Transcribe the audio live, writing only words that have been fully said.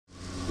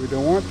We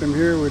don't want them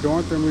here. We don't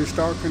want them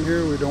restocking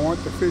here. We don't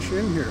want the fish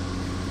in here.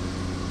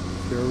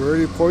 They're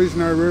already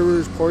poisoning our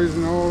rivers,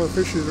 poisoning all the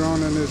fishes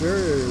around in this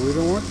area. We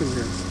don't want them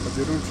here, but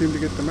they don't seem to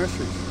get the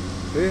message.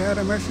 They had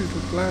a message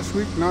last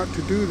week not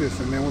to do this,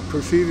 and then we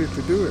proceeded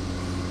to do it.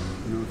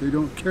 You know, they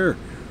don't care.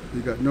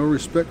 They got no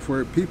respect for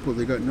our people.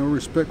 They got no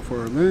respect for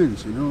our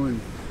lands, you know,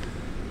 and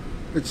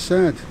it's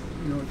sad.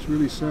 You know, it's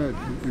really sad.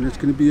 And it's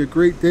going to be a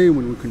great day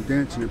when we can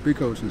dance in a big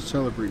house and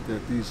celebrate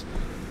that these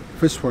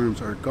fish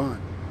farms are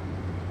gone.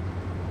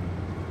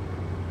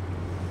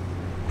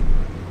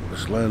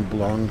 This land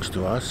belongs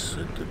to us.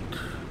 It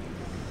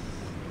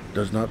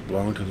does not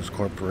belong to this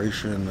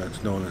corporation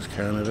that's known as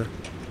Canada.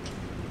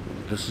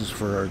 This is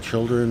for our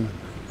children,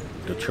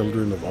 the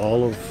children of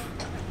all of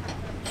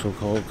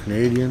so-called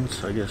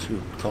Canadians, I guess you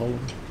would call them.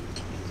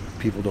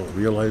 People don't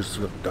realize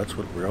that that's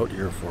what we're out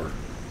here for.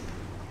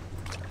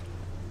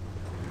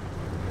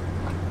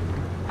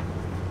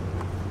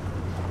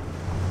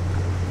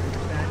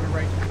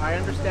 I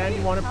understand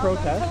you want to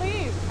protest.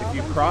 If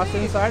you cross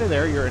inside of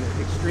there, you're in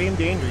extreme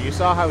danger. You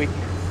saw how he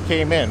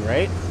came in,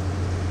 right?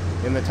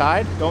 In the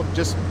tide? Don't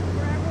just... For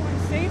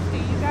everyone's safety,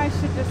 you guys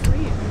should just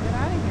leave and get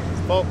out of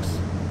here. Folks,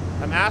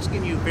 I'm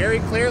asking you very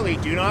clearly,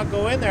 do not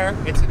go in there.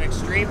 It's an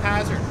extreme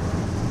hazard.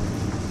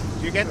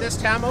 Do you get this,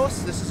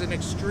 Tamos? This is an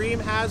extreme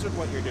hazard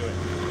what you're doing.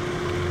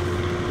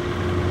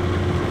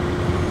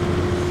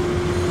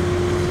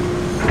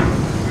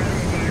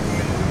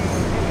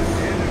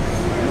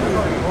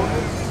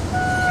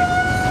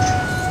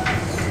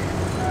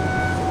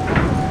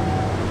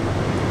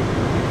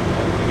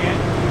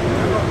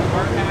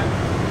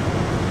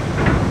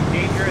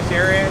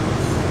 Area.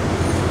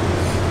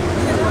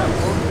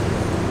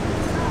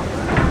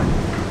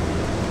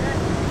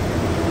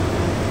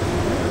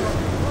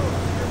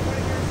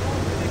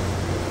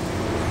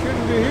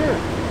 Shouldn't be here.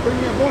 Bring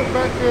your boat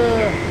back to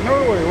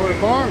Norway where it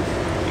belongs.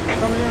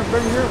 Come here and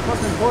bring your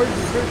fucking poison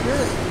fish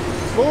here.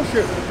 It's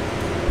bullshit.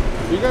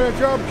 You got a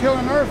job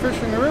killing our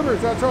fish in the rivers.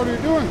 That's all you're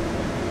doing.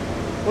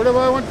 What if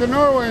I went to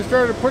Norway and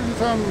started putting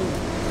some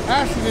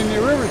acid in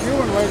your rivers? You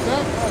wouldn't like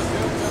that.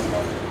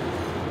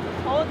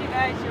 I told you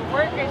guys, your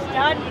work is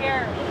done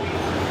here.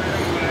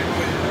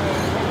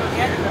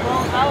 Get the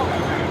boat out. A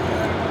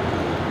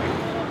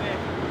little bit.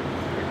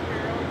 For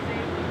your own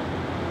safety.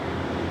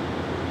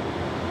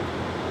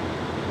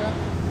 Yeah.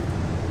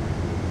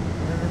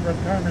 We've got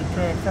time to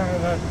in front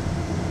of that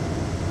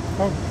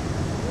boat.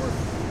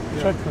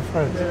 Check the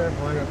face.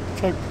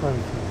 Check the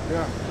face.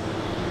 Yeah.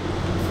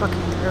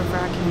 Fucking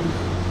nerve-wracking.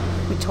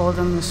 We told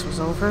them this was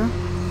over,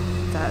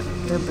 that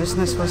their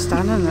business was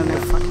done, and then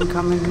they're fucking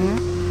coming here.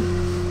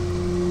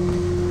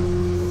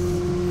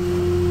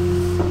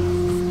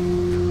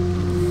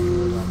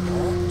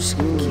 Just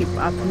gonna keep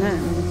upping it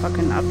and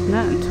fucking upping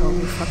it until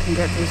we fucking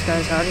get these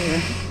guys out of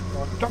here.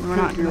 And we're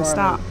not gonna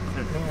stop.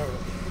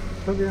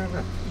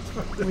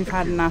 We've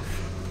had enough.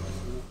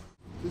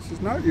 This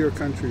is not your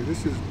country.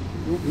 This is...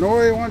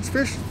 Norway wants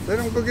fish. Let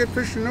them go get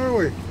fish in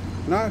Norway.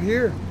 Not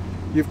here.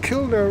 You've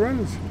killed our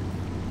runs.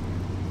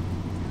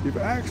 You've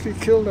actually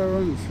killed our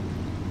runs.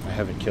 I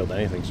haven't killed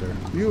anything, sir.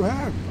 You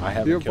have. I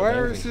haven't your killed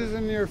viruses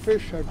anything, in your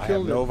fish have I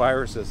killed have no it.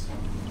 viruses.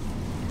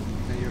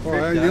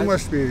 Oh,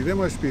 they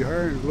must be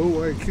hiring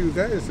low IQ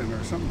guys then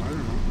or something. I don't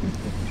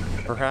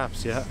know.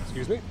 Perhaps, yeah.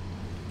 Excuse me?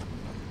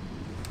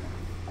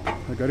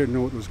 Like I didn't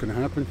know what was going to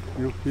happen.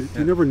 You know,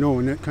 you never know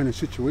in that kind of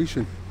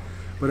situation.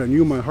 But I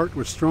knew my heart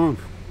was strong,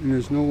 and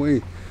there's no way.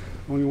 The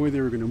only way they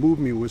were going to move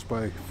me was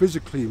by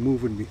physically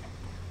moving me.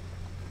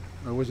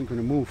 I wasn't going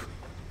to move.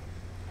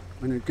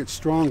 And it gets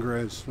stronger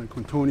as, like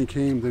when Tony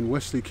came, then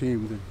Wesley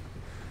came, then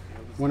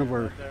one of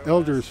our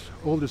elders,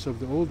 oldest of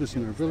the oldest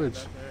in our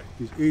village,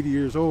 he's 80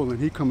 years old, and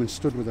he come and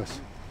stood with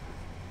us.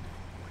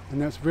 And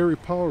that's very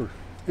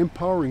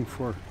empowering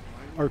for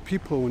our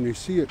people when they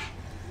see it.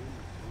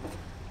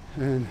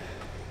 And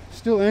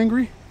still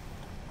angry,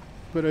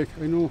 but I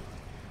know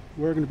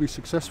we're going to be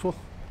successful,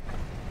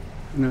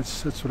 and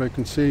that's what I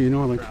can say. You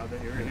know, like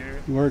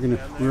we're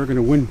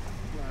gonna win.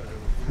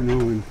 You know,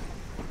 and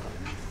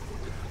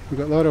we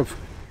got a lot of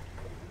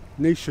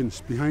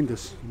nations behind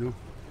us. You know,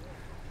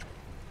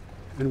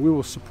 and we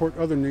will support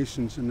other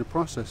nations in the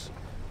process.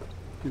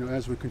 You know,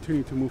 as we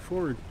continue to move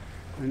forward,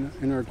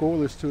 and our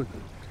goal is to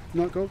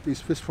knock out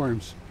these fish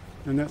farms,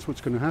 and that's what's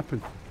going to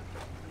happen.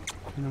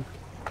 You know.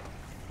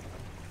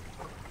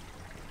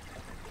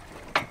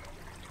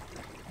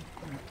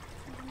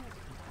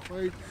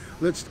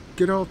 Let's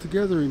get all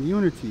together in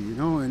unity, you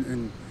know,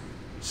 and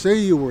say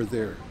you were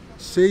there.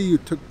 Say you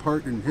took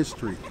part in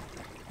history.